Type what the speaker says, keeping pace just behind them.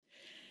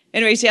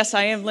Anyways, yes,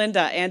 I am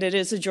Linda, and it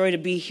is a joy to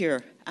be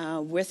here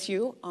with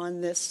you on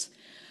this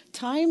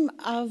time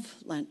of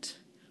Lent,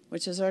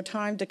 which is our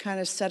time to kind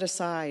of set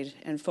aside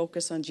and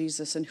focus on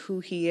Jesus and who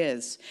he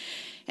is.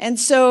 And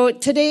so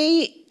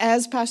today,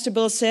 as Pastor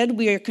Bill said,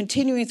 we are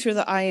continuing through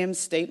the I am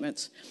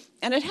statements.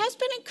 And it has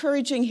been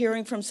encouraging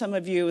hearing from some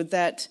of you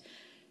that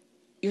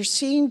you're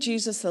seeing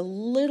Jesus a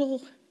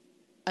little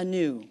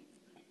anew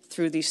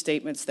through these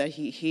statements that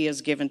he has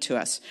given to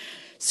us.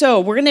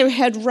 So we're going to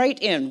head right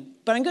in,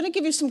 but I'm going to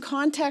give you some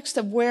context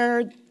of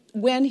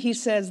when he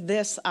says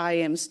this I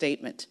am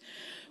statement,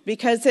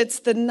 because it's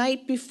the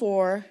night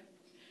before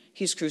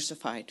he's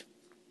crucified.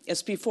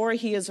 It's before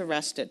he is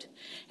arrested.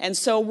 And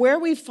so where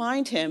we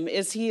find him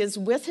is he is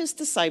with his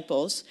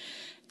disciples.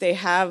 They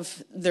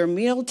have their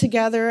meal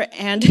together,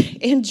 and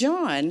in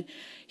John,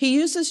 he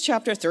uses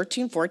chapter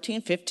 13,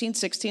 14, 15,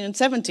 16, and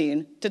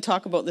 17 to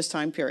talk about this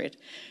time period,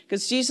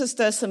 because Jesus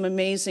does some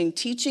amazing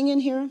teaching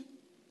in here.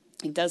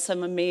 He does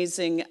some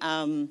amazing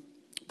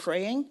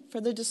praying for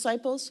the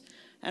disciples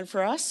and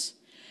for us.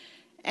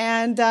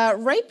 And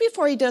right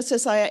before he does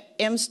this I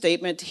am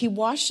statement, he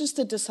washes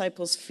the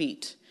disciples'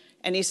 feet.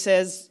 And he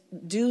says,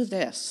 do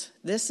this.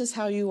 This is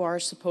how you are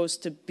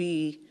supposed to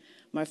be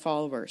my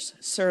followers,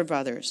 serve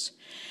others.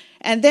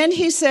 And then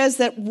he says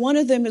that one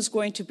of them is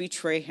going to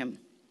betray him.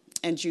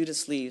 And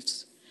Judas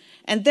leaves.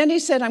 And then he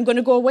said, I'm going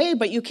to go away,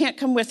 but you can't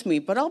come with me,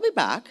 but I'll be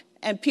back.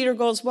 And Peter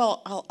goes,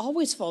 well, I'll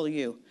always follow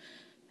you.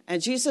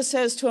 And Jesus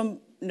says to him,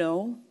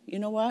 no, you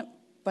know what?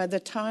 By the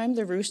time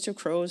the rooster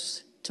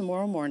crows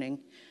tomorrow morning,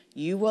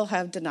 you will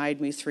have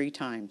denied me 3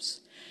 times.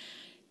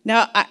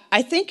 Now,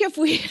 I think if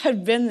we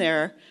had been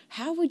there,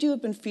 how would you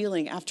have been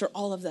feeling after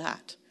all of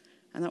that?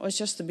 And that was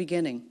just the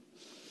beginning.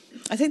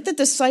 I think the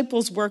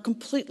disciples were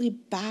completely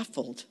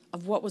baffled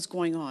of what was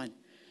going on,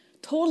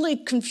 totally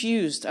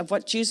confused of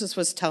what Jesus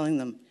was telling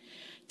them.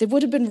 They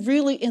would have been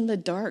really in the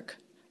dark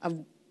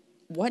of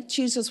what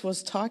Jesus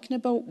was talking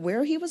about,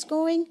 where he was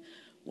going,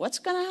 what's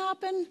going to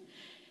happen,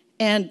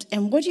 and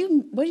what do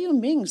you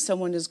mean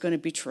someone is going to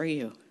betray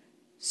you?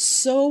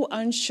 So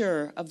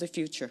unsure of the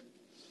future.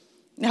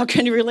 Now,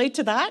 can you relate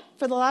to that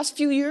for the last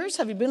few years?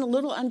 Have you been a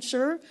little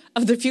unsure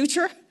of the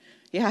future?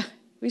 Yeah,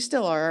 we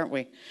still are, aren't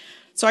we?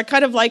 So I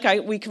kind of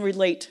we can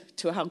relate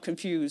to how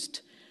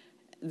confused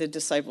the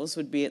disciples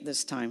would be at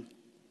this time.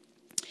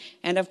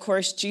 And of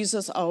course,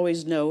 Jesus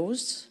always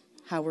knows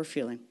how we're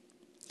feeling.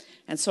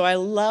 And so I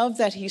love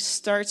that he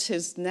starts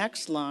his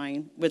next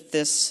line with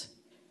this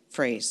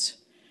phrase,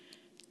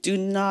 do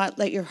not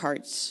let your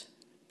hearts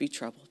be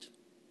troubled.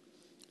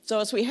 So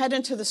as we head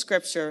into the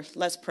scripture,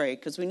 let's pray,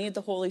 because we need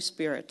the Holy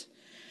Spirit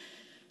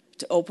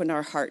to open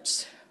our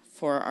hearts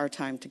for our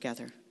time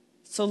together.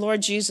 So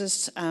Lord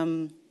Jesus,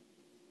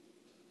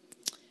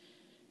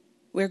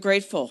 we're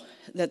grateful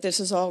that this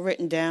is all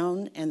written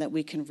down and that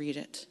we can read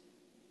it.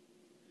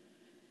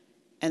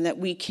 And that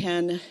we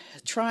can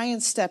try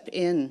and step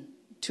in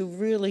to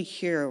really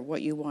hear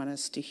what you want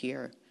us to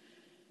hear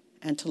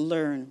and to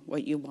learn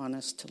what you want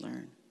us to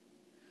learn.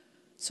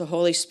 So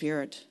Holy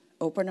Spirit,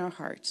 open our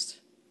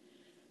hearts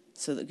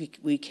so that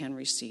we can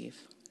receive.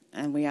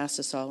 And we ask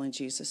this all in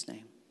Jesus'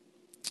 name.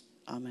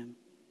 Amen.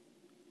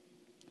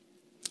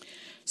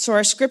 So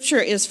our scripture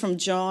is from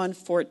John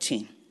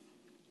 14.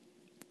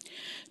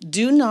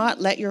 Do not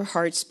let your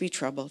hearts be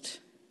troubled.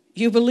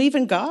 You believe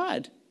in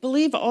God.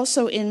 Believe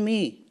also in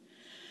me.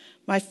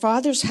 My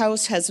Father's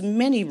house has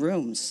many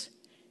rooms.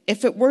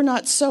 If it were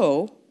not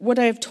so, would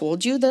I have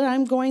told you that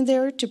I'm going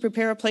there to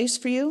prepare a place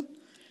for you?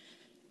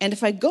 And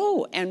if I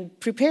go and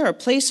prepare a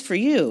place for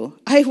you,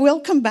 I will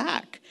come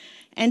back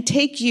and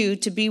take you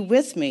to be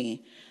with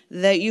me,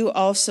 that you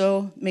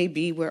also may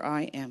be where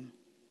I am.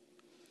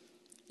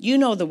 You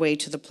know the way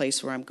to the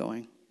place where I'm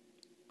going.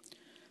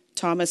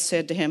 Thomas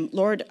said to him,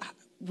 Lord,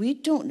 we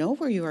don't know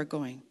where you are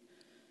going,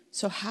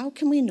 so how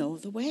can we know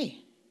the way?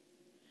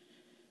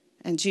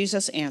 And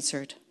Jesus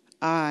answered,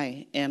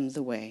 I am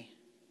the way,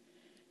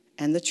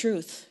 and the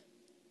truth,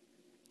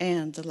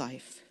 and the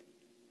life.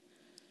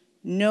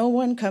 No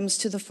one comes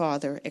to the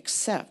Father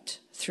except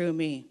through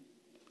me.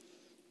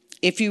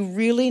 If you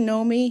really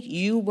know me,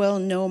 you will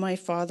know my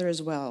Father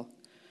as well.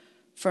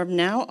 From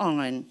now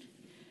on,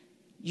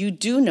 you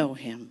do know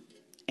him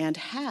and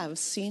have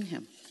seen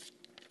him.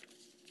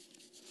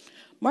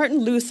 Martin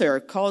Luther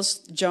calls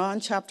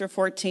John chapter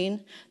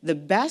 14 the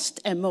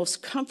best and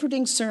most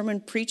comforting sermon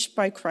preached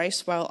by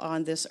Christ while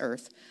on this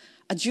earth,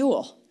 a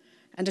jewel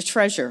and a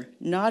treasure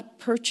not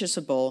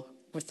purchasable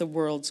with the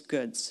world's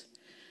goods.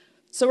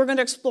 So we're going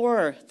to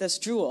explore this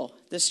jewel,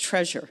 this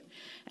treasure,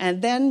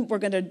 and then we're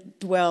going to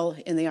dwell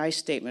in the I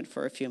statement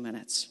for a few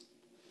minutes.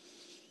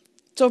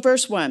 So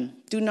verse 1,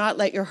 do not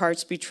let your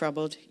hearts be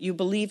troubled. You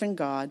believe in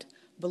God,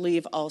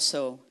 believe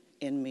also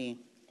in me.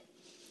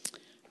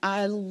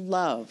 I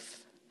love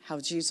how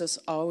Jesus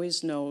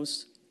always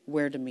knows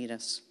where to meet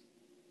us.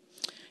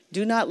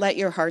 Do not let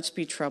your hearts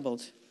be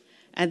troubled.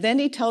 And then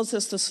he tells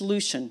us the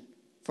solution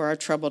for our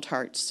troubled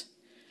hearts.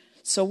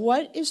 So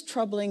what is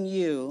troubling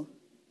you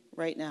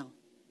right now?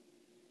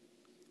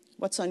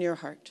 What's on your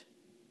heart?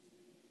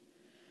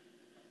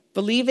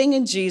 Believing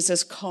in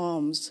Jesus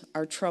calms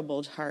our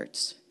troubled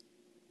hearts.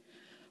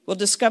 We'll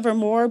discover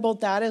more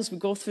about that as we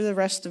go through the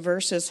rest of the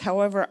verses.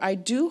 However, I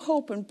do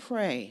hope and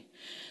pray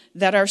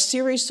that our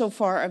series so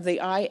far of the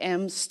I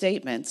am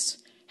statements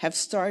have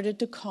started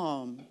to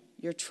calm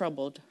your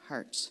troubled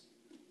hearts.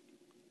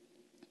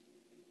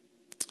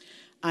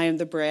 I am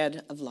the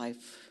bread of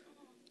life.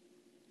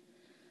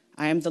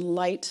 I am the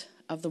light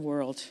of the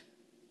world.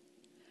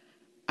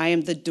 I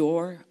am the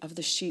door of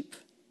the sheep.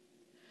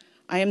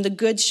 I am the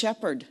good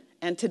shepherd.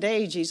 And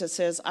today, Jesus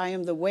says, I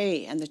am the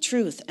way and the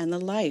truth and the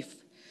life.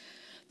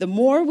 The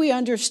more we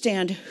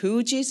understand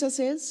who Jesus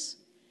is,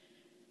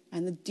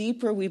 and the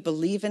deeper we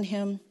believe in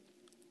him,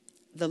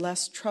 the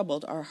less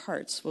troubled our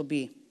hearts will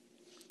be.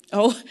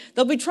 Oh,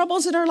 there'll be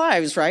troubles in our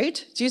lives,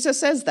 right? Jesus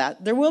says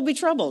that. There will be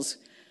troubles.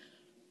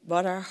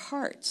 But our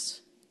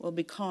hearts will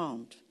be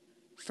calmed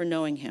for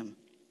knowing him.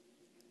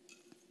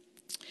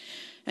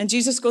 And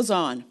Jesus goes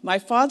on, my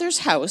Father's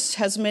house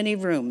has many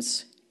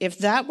rooms. If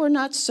that were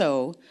not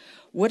so,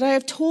 would I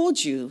have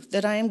told you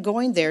that I am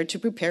going there to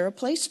prepare a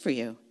place for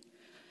you?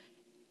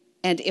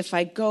 And if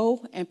I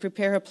go and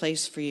prepare a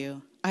place for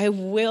you, I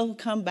will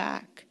come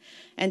back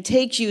and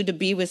take you to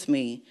be with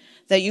me,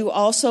 that you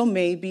also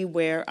may be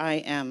where I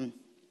am.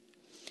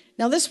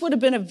 Now, this would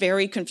have been a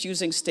very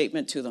confusing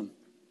statement to them,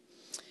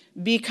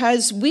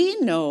 because we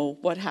know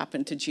what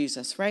happened to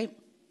Jesus, right?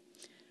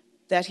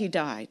 That he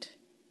died,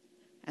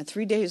 and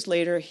 3 days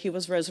later, he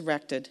was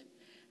resurrected.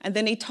 And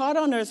then he taught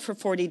on earth for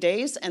 40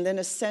 days and then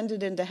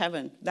ascended into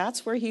heaven.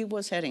 That's where he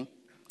was heading.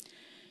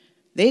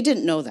 They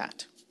didn't know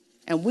that.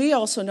 And we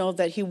also know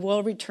that he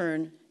will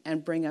return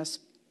and bring us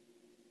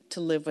to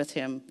live with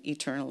him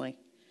eternally.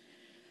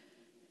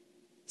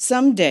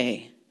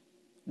 Someday,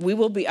 we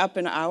will be up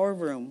in our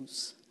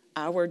rooms,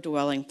 our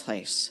dwelling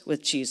place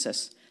with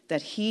Jesus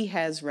that he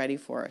has ready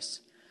for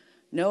us.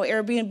 No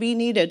Airbnb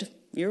needed.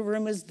 Your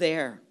room is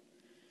there.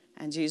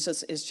 And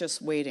Jesus is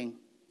just waiting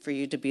for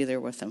you to be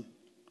there with him.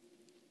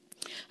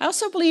 I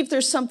also believe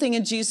there's something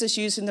in Jesus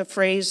using the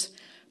phrase,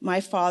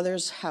 my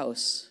Father's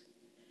house.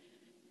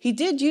 He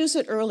did use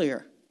it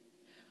earlier.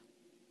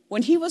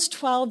 When he was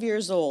 12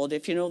 years old,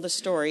 if you know the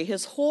story,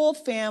 his whole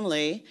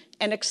family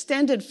and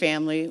extended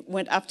family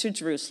went up to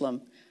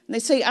Jerusalem. And they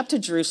say up to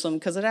Jerusalem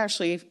because it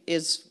actually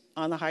is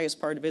on the highest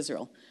part of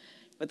Israel.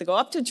 But they go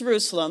up to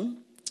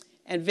Jerusalem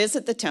and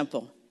visit the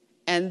temple.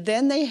 And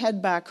then they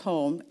head back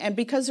home. And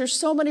because there's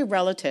so many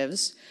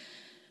relatives,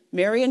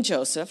 Mary and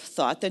Joseph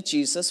thought that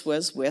Jesus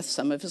was with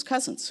some of his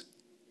cousins.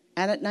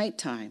 And at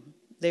nighttime,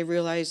 they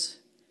realized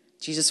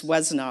Jesus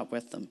was not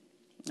with them.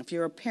 If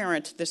you're a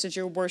parent, this is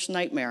your worst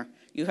nightmare.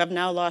 You have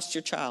now lost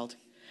your child.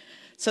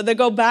 So they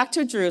go back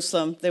to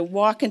Jerusalem, they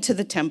walk into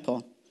the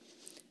temple,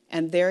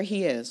 and there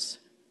he is,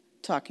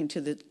 talking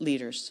to the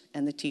leaders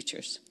and the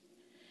teachers.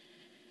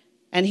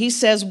 And he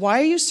says,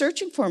 why are you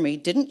searching for me?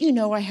 Didn't you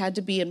know I had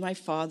to be in my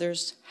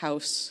Father's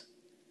house?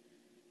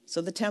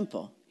 So the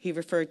temple he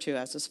referred to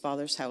as his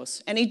Father's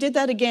house. And he did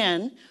that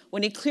again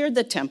when he cleared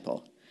the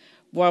temple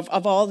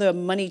of all the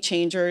money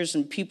changers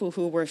and people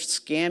who were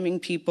scamming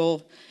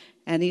people.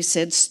 And he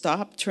said,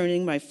 stop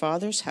turning my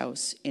Father's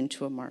house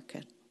into a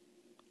market.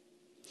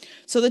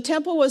 So the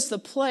temple was the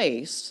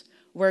place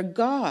where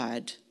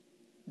God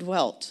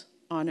dwelt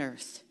on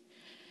earth.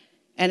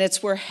 And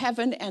it's where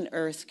heaven and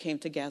earth came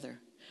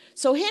together.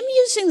 So him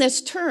using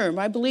this term,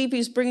 I believe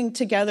he's bringing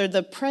together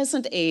the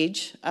present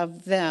age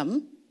of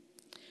them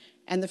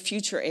and the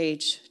future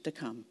age to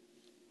come.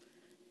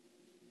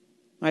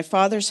 My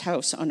Father's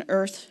house on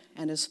earth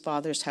and his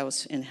Father's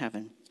house in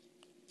heaven.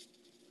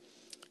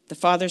 The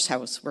Father's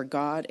house where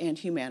God and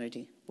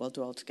humanity will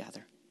dwell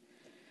together.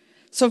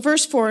 So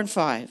verse 4 and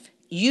 5,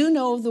 you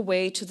know the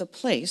way to the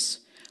place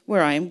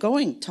where I am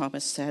going,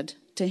 Thomas said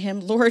to him,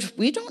 Lord,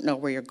 we don't know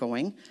where you're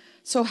going,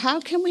 so how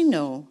can we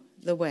know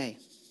the way?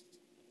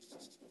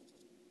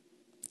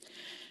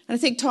 And I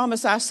think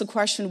Thomas asked the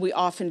question we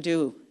often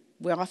do.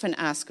 We often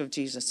ask of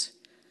Jesus.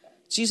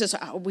 Jesus,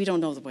 we don't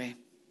know the way.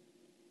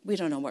 We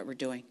don't know what we're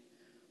doing.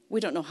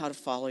 We don't know how to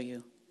follow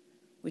you.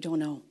 We don't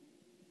know.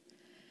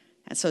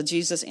 And so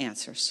Jesus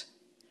answers,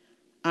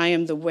 I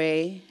am the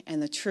way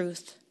and the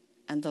truth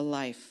and the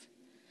life.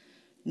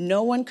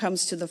 No one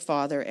comes to the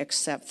Father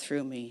except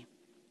through me.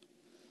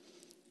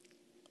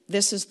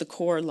 This is the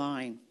core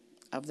line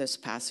of this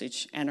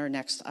passage and our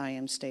next I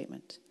am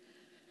statement.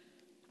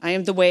 I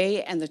am the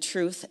way and the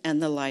truth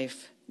and the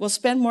life. We'll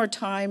spend more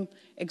time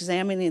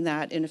examining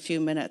that in a few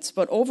minutes.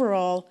 But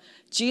overall,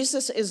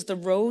 Jesus is the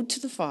road to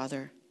the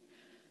Father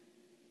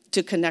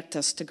to connect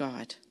us to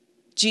God.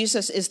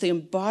 Jesus is the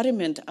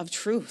embodiment of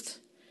truth.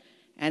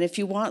 And if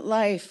you want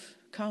life,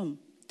 come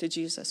to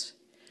Jesus.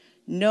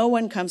 No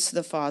one comes to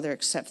the Father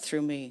except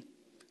through me.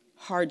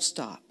 Hard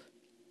stop.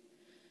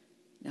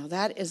 Now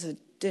that is a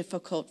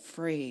difficult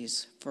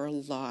phrase for a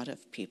lot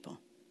of people.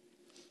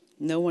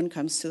 No one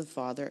comes to the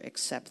Father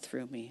except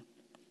through me.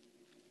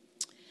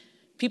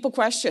 People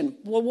question,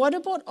 well, what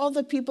about all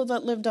the people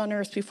that lived on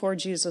earth before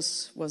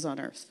Jesus was on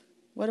earth?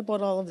 What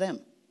about all of them?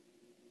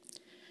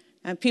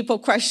 And people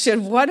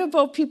question, what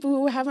about people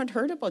who haven't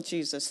heard about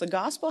Jesus? The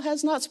gospel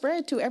has not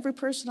spread to every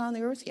person on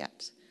the earth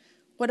yet.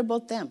 What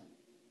about them?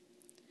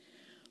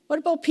 What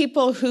about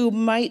people who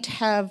might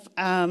have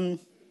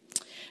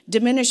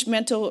diminished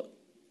mental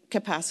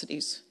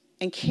capacities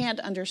and can't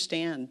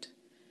understand,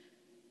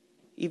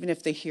 even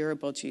if they hear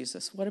about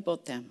Jesus? What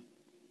about them?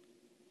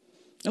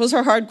 Those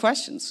are hard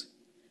questions.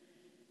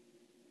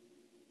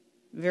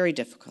 Very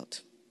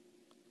difficult.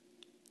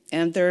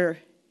 And there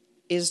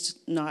is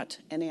not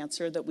an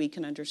answer that we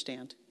can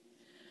understand.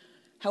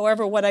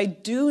 However, what I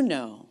do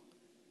know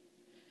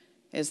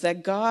is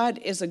that God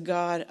is a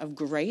God of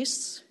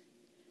grace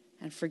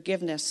and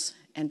forgiveness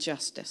and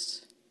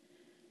justice.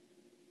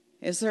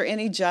 Is there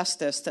any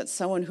justice that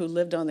someone who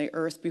lived on the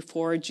earth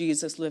before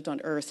Jesus lived on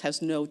earth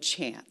has no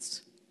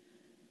chance?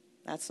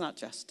 That's not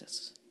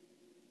justice.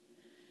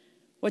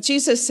 What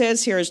Jesus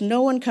says here is,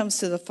 no one comes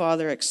to the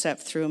Father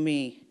except through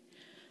me.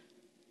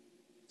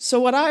 So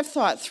what I've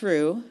thought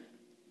through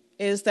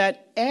is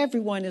that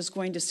everyone is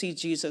going to see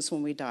Jesus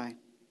when we die.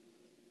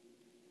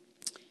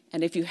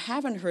 And if you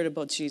haven't heard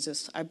about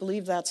Jesus, I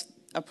believe that's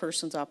a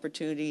person's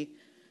opportunity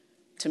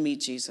to meet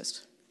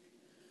Jesus.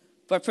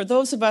 But for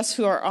those of us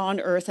who are on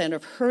earth and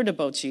have heard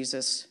about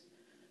Jesus,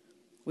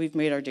 we've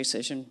made our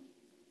decision,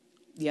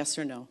 yes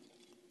or no,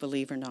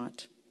 believe or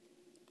not.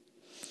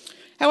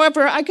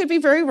 However, I could be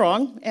very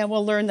wrong, and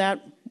we'll learn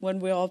that when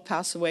we all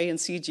pass away and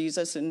see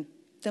Jesus, and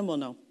then we'll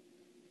know.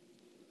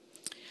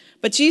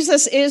 But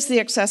Jesus is the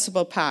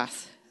accessible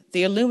path,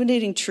 the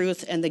illuminating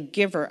truth, and the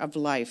giver of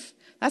life.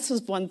 That's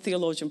as one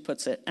theologian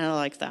puts it, and I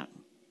like that.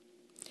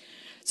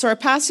 So our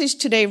passage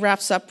today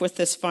wraps up with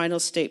this final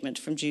statement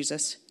from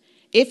Jesus.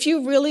 If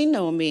you really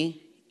know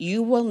me,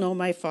 you will know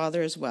my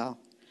Father as well.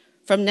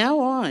 From now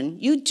on,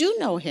 you do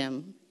know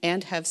him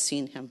and have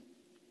seen him.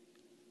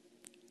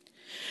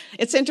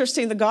 It's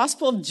interesting, the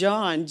Gospel of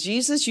John,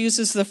 Jesus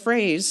uses the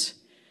phrase,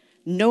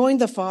 knowing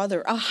the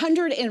Father,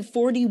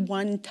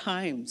 141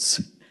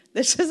 times.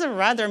 This is a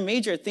rather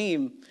major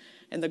theme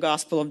in the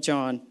Gospel of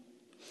John.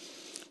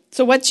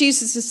 So what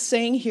Jesus is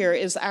saying here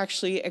is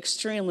actually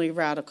extremely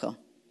radical.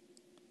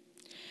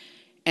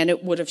 And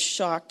it would have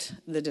shocked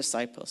the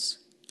disciples.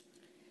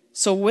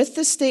 So with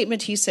the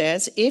statement he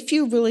says, if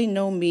you really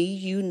know me,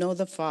 you know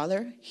the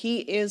Father. He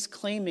is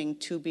claiming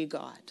to be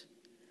God.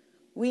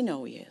 We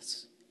know he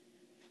is.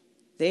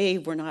 They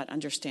were not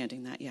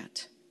understanding that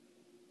yet.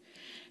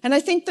 And I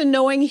think the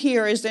knowing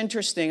here is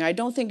interesting. I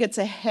don't think it's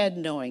a head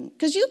knowing.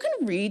 Because you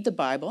can read the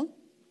Bible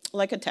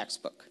like a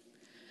textbook.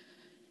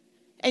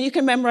 And you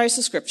can memorize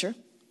the scripture.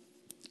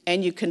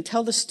 And you can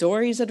tell the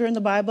stories that are in the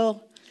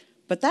Bible.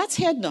 But that's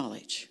head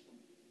knowledge.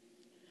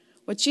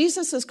 What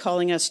Jesus is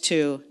calling us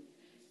to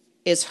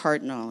is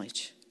heart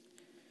knowledge.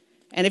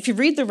 And if you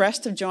read the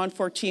rest of John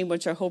 14,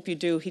 which I hope you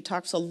do, he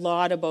talks a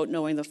lot about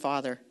knowing the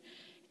Father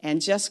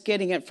and just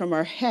getting it from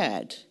our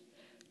head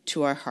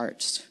to our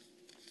hearts.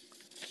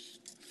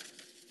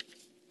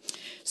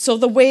 So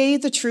the way,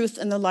 the truth,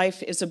 and the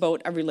life is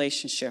about a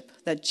relationship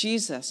that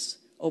Jesus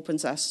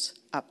opens us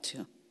up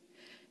to.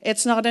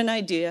 It's not an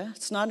idea.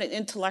 It's not an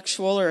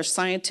intellectual or a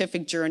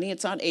scientific journey.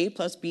 It's not A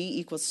plus B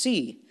equals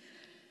C.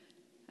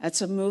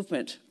 It's a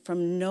movement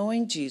from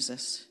knowing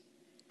Jesus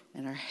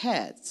in our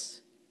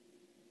heads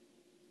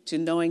to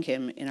knowing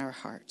him in our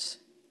hearts.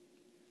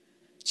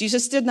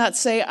 Jesus did not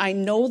say, I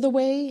know the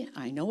way,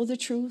 I know the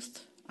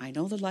truth, I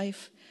know the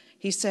life.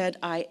 He said,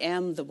 I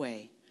am the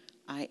way,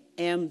 I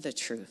am the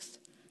truth,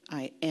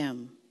 I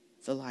am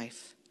the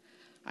life.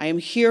 I am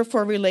here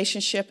for a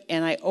relationship,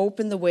 and I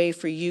open the way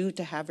for you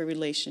to have a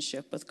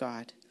relationship with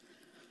God.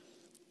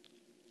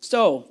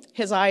 So,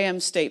 his I am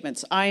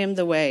statements, I am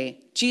the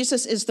way.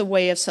 Jesus is the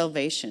way of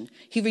salvation.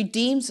 He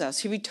redeems us.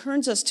 He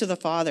returns us to the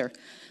Father.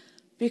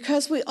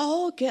 Because we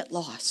all get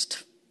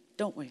lost,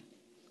 don't we?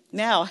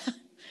 Now,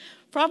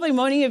 probably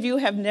many of you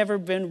have never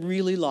been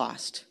really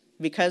lost.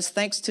 Because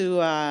thanks to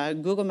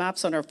Google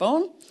Maps on our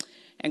phone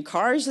and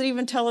cars that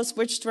even tell us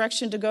which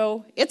direction to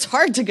go, it's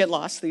hard to get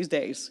lost these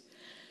days.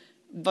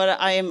 But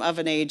I am of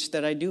an age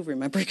that I do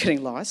remember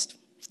getting lost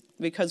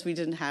because we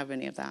didn't have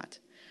any of that.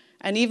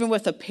 And even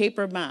with a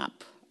paper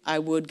map, I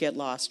would get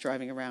lost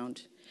driving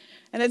around.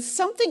 And it's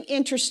something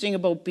interesting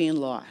about being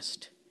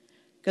lost.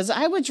 Because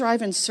I would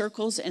drive in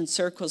circles and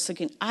circles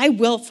thinking, I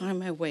will find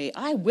my way,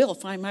 I will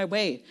find my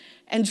way.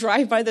 And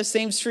drive by the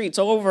same streets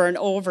over and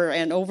over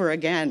and over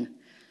again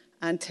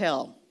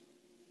until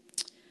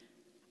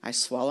I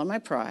swallow my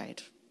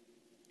pride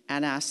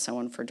and ask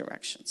someone for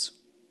directions.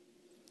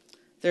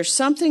 There's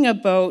something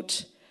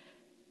about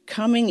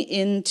coming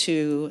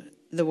into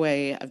the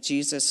way of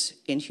Jesus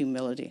in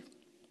humility.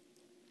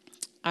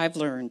 I've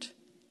learned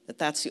that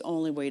that's the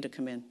only way to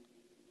come in.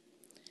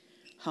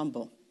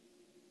 Humble.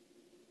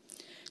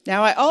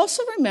 Now, I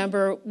also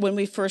remember when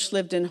we first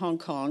lived in Hong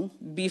Kong,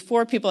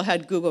 before people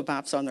had Google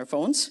Maps on their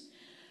phones.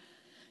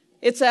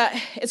 It's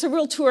a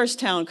real tourist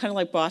town, kind of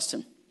like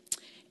Boston.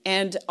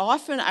 And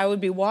often I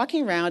would be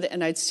walking around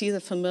and I'd see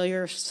the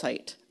familiar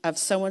sight of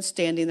someone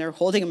standing there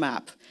holding a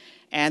map.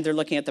 And they're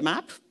looking at the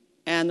map,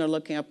 and they're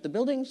looking up the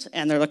buildings,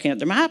 and they're looking at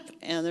their map,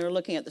 and they're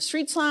looking at the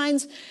street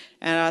signs.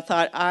 And I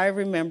thought, I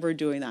remember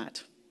doing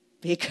that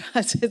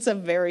because it's a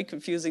very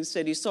confusing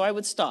city. So I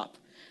would stop,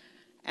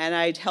 and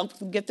I'd help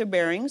them get their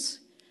bearings,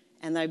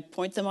 and I'd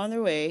point them on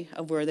their way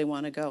of where they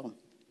want to go.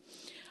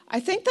 I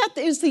think that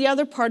is the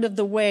other part of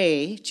the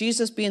way,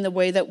 Jesus being the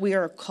way that we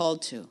are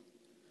called to.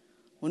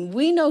 When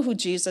we know who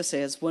Jesus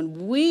is,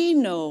 when we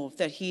know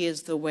that he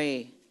is the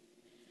way,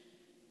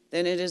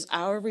 then it is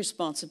our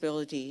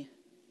responsibility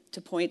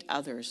to point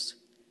others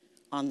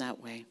on that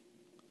way.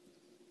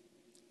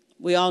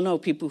 We all know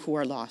people who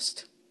are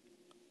lost.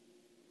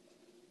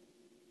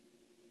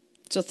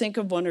 So think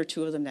of one or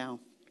two of them now.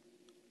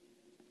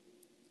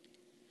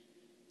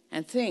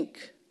 And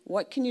think,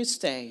 what can you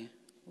say,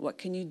 what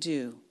can you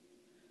do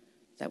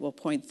that will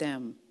point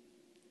them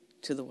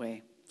to the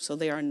way so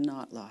they are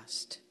not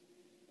lost?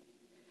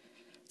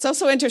 It's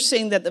also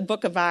interesting that the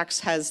book of Acts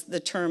has the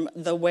term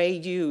the way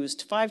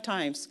used 5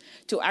 times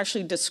to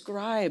actually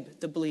describe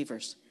the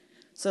believers.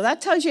 So that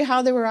tells you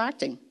how they were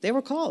acting. They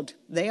were called.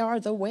 They are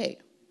the way.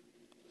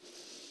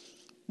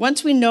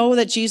 Once we know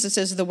that Jesus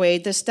is the way,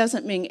 this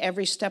doesn't mean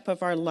every step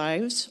of our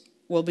lives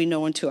will be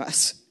known to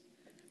us,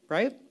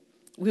 right?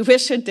 We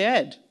wish it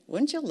did.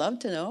 Wouldn't you love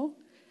to know?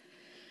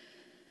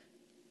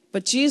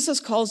 But Jesus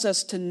calls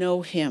us to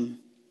know him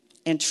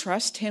and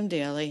trust him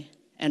daily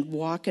and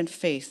walk in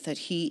faith that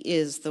he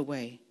is the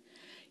way.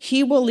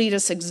 He will lead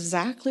us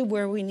exactly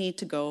where we need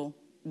to go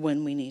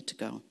when we need to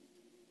go.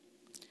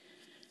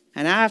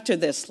 And after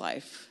this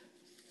life,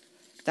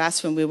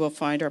 that's when we will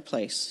find our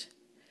place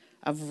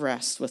of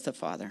rest with the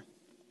Father.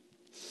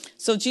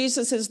 So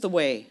Jesus is the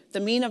way, the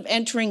means of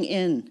entering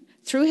in.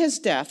 Through his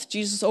death,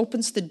 Jesus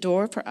opens the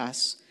door for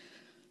us,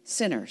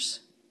 sinners,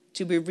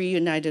 to be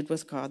reunited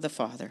with God the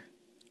Father.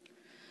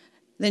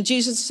 Then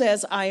Jesus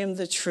says, I am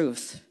the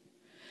truth.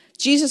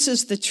 Jesus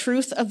is the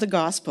truth of the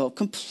gospel,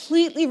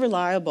 completely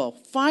reliable,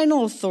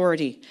 final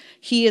authority.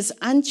 He is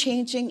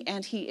unchanging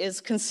and he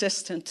is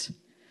consistent.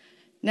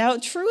 Now,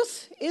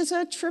 truth is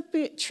a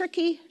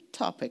tricky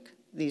topic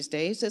these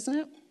days, isn't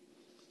it?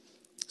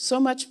 So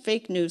much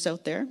fake news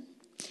out there.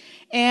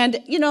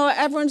 And,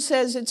 everyone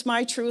says it's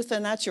my truth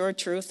and that's your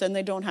truth, and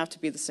they don't have to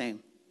be the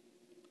same.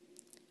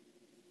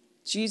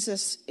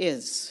 Jesus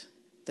is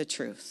the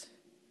truth.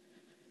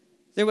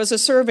 There was a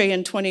survey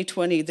in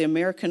 2020, the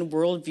American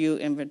Worldview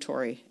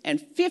Inventory, and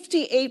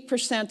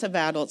 58% of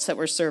adults that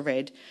were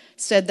surveyed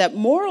said that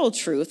moral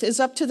truth is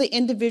up to the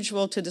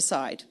individual to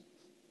decide.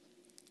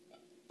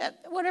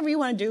 Whatever you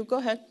want to do, go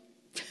ahead.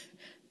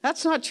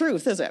 That's not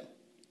truth, is it?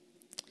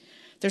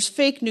 There's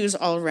fake news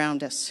all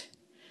around us.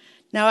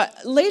 Now,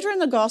 later in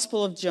the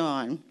Gospel of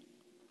John,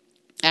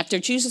 after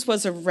Jesus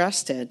was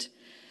arrested,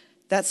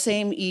 that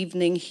same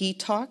evening, he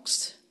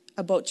talks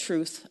about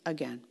truth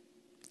again.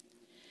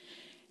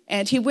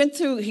 And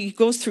he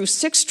goes through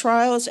 6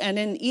 trials, and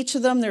in each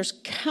of them, there's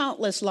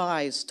countless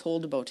lies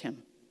told about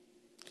him.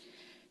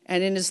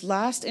 And in his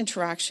last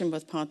interaction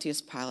with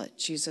Pontius Pilate,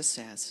 Jesus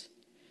says,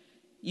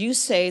 you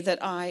say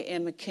that I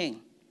am a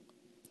king.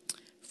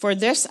 For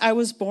this I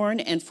was born,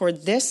 and for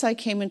this I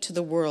came into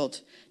the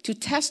world, to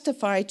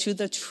testify to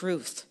the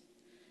truth.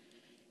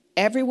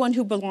 Everyone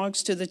who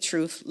belongs to the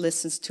truth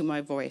listens to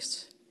my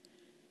voice.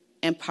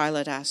 And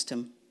Pilate asked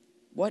him,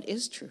 what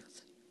is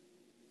truth?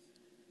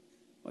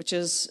 Which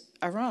is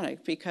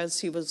ironic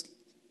because he was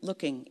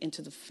looking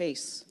into the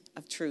face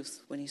of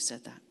truth when he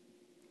said that.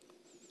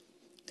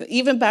 So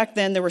even back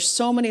then, there were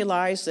so many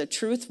lies that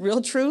truth,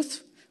 real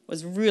truth,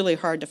 was really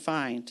hard to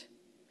find,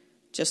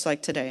 just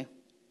like today.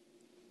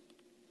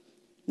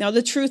 Now,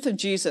 the truth of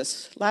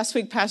Jesus. Last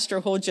week,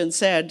 Pastor Holgen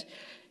said,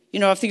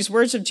 if these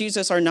words of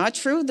Jesus are not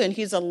true, then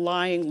he's a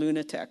lying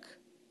lunatic.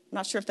 I'm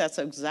not sure if that's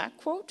an exact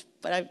quote,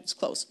 but it's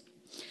close.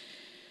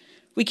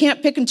 We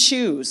can't pick and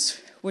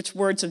choose which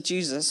words of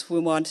Jesus we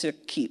want to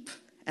keep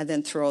and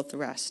then throw out the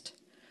rest.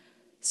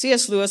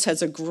 C.S. Lewis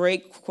has a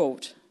great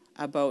quote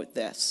about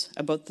this,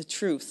 about the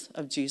truth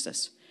of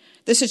Jesus.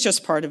 This is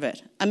just part of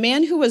it. A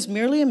man who was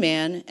merely a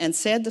man and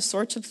said the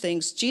sorts of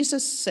things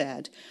Jesus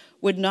said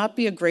would not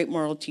be a great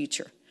moral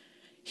teacher.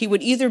 He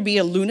would either be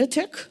a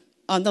lunatic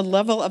on the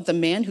level of the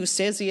man who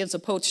says he is a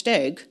poached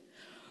egg,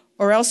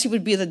 or else he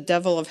would be the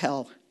devil of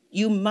hell.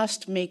 You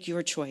must make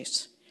your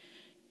choice.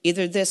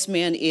 Either this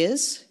man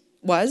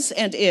was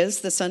and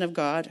is the Son of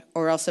God,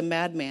 or else a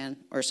madman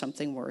or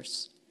something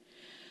worse.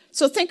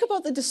 So think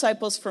about the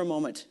disciples for a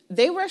moment.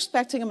 They were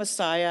expecting a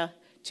Messiah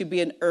to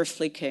be an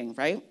earthly king,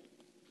 right?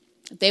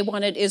 They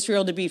wanted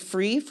Israel to be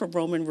free from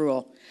Roman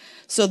rule.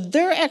 So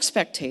their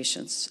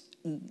expectations,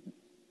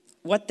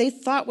 what they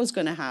thought was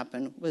going to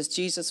happen, was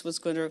Jesus was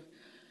going to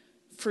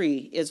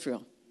free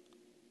Israel.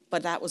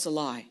 But that was a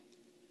lie.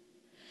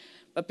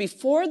 But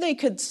before they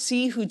could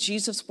see who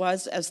Jesus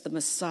was as the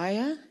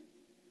Messiah,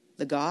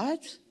 the God,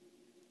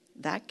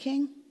 that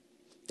king,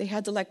 they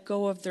had to let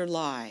go of their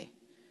lie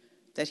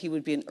that he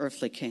would be an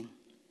earthly king.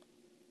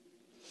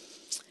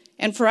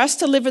 And for us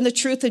to live in the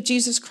truth of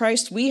Jesus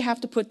Christ, we have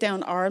to put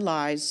down our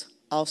lies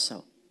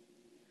also.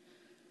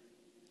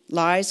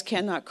 Lies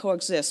cannot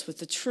coexist with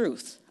the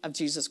truth of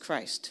Jesus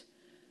Christ.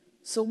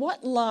 So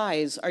what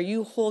lies are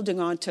you holding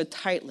on to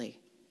tightly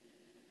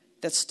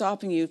that's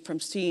stopping you from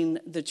seeing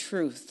the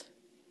truth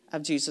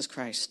of Jesus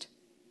Christ?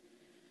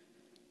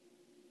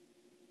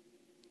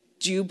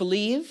 Do you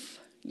believe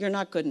you're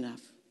not good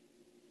enough?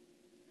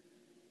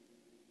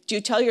 Do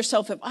you tell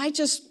yourself, if I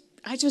just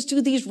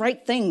do these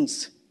right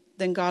things,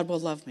 then God will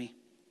love me?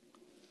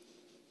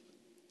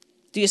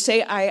 Do you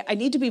say, I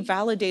need to be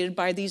validated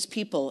by these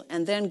people,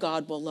 and then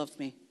God will love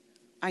me?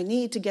 I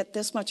need to get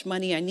this much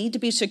money. I need to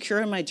be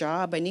secure in my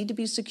job. I need to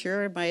be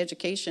secure in my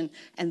education,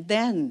 and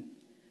then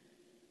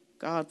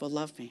God will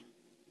love me.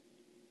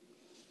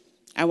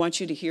 I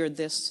want you to hear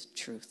this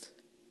truth.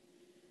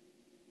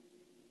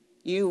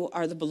 You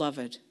are the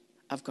beloved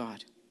of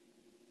God.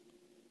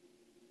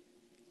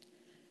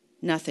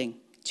 Nothing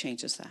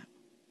changes that.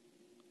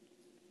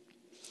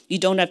 You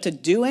don't have to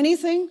do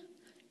anything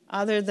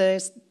other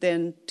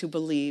than to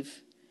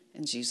believe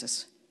in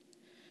Jesus.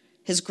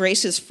 His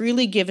grace is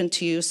freely given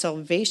to you.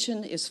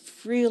 Salvation is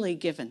freely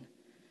given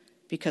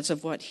because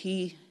of what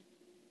he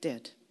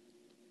did.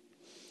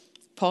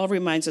 Paul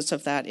reminds us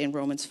of that in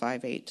Romans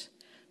 5:8.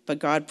 But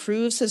God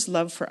proves his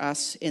love for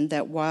us in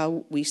that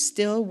while we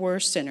still were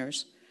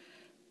sinners,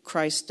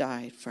 Christ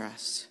died for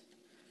us.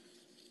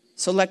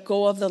 So let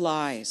go of the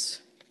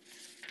lies.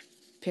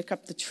 Pick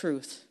up the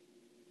truth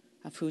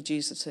of who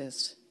Jesus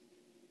is.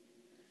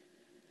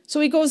 So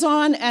he goes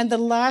on, and the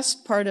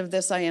last part of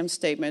this I am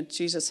statement,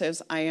 Jesus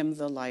says, I am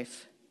the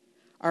life.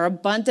 Our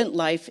abundant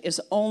life is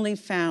only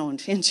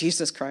found in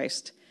Jesus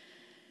Christ.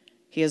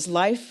 He is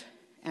life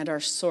and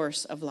our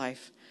source of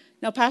life.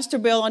 Now, Pastor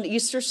Bill on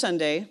Easter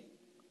Sunday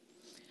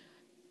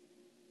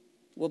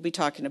will be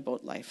talking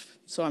about life,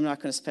 so I'm not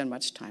going to spend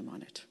much time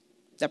on it.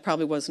 That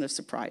probably wasn't a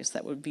surprise.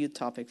 That would be a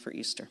topic for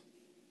Easter.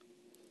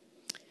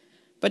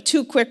 But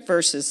two quick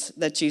verses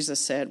that Jesus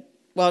said.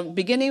 Well,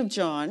 beginning of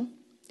John,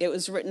 it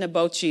was written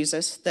about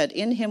Jesus that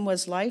in him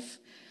was life,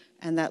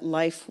 and that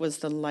life was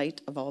the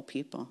light of all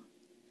people.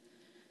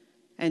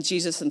 And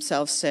Jesus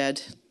himself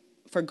said,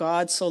 for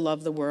God so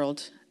loved the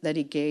world that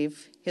he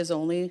gave his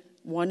only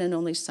one and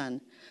only Son,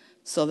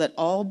 so that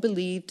all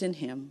believed in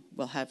him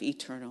will have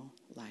eternal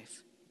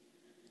life.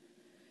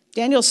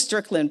 Daniel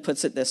Strickland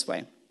puts it this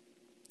way.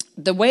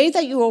 The way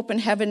that you open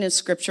heaven in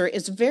Scripture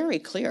is very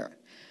clear.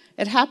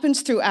 It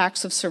happens through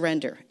acts of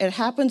surrender. It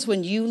happens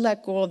when you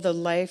let go of the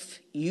life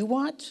you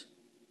want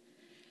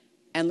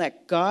and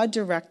let God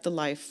direct the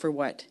life for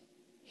what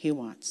he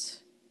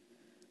wants.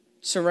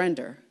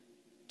 Surrender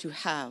to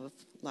have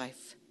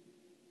life.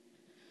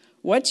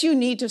 What do you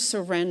need to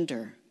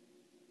surrender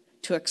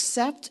to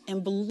accept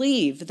and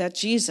believe that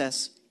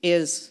Jesus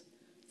is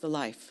the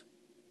life?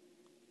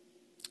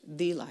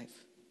 The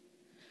life.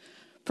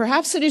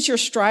 Perhaps it is your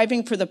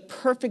striving for the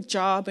perfect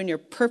job and your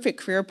perfect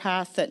career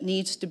path that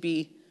needs to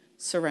be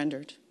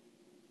surrendered.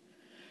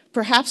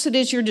 Perhaps it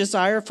is your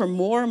desire for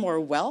more and more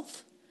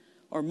wealth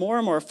or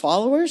more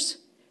followers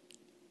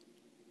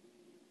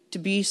to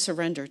be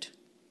surrendered.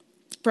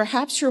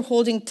 Perhaps you're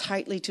holding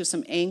tightly to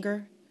some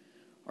anger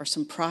or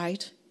some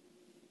pride.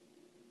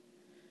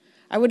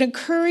 I would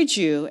encourage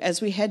you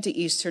as we head to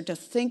Easter to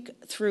think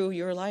through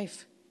your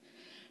life.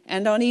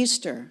 And on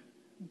Easter,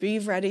 be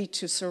ready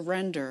to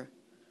surrender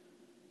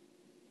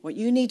what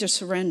you need to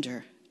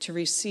surrender to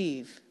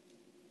receive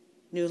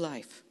new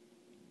life.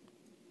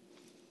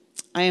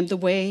 I am the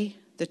way,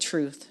 the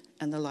truth,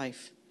 and the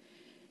life.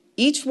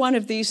 Each one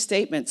of these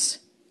statements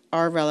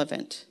are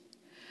relevant.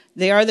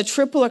 They are the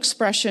triple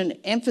expression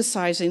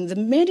emphasizing the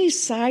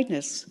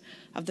many-sidedness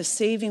of the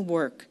saving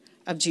work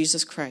of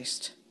Jesus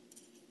Christ.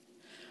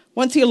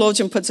 One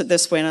theologian puts it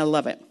this way, and I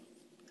love it.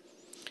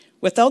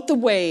 Without the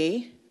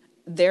way,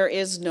 there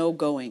is no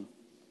going.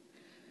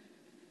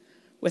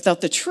 Without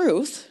the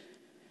truth,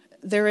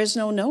 there is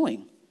no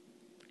knowing.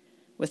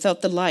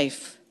 Without the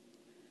life,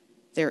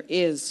 there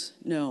is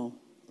no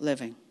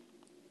living.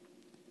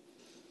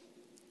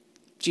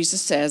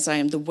 Jesus says, I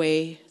am the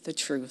way, the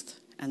truth,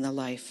 and the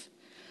life.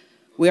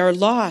 We are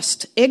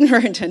lost,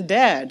 ignorant, and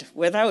dead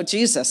without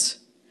Jesus.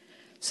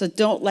 So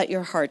don't let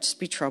your hearts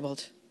be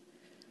troubled.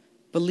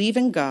 Believe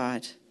in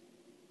God.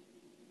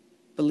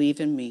 Believe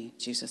in me,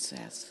 Jesus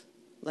says.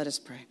 Let us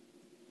pray.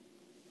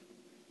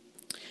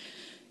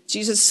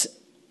 Jesus,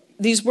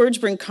 these words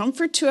bring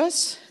comfort to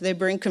us. They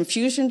bring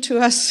confusion to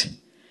us.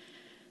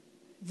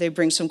 They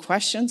bring some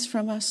questions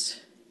from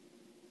us.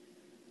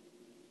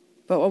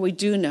 But what we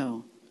do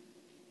know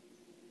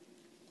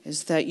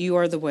is that you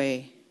are the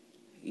way,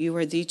 you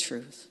are the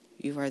truth,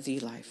 you are the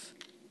life.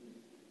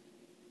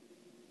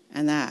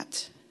 And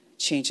that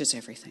changes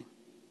everything.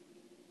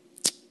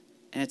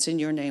 And it's in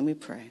your name we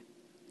pray.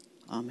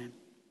 Amen.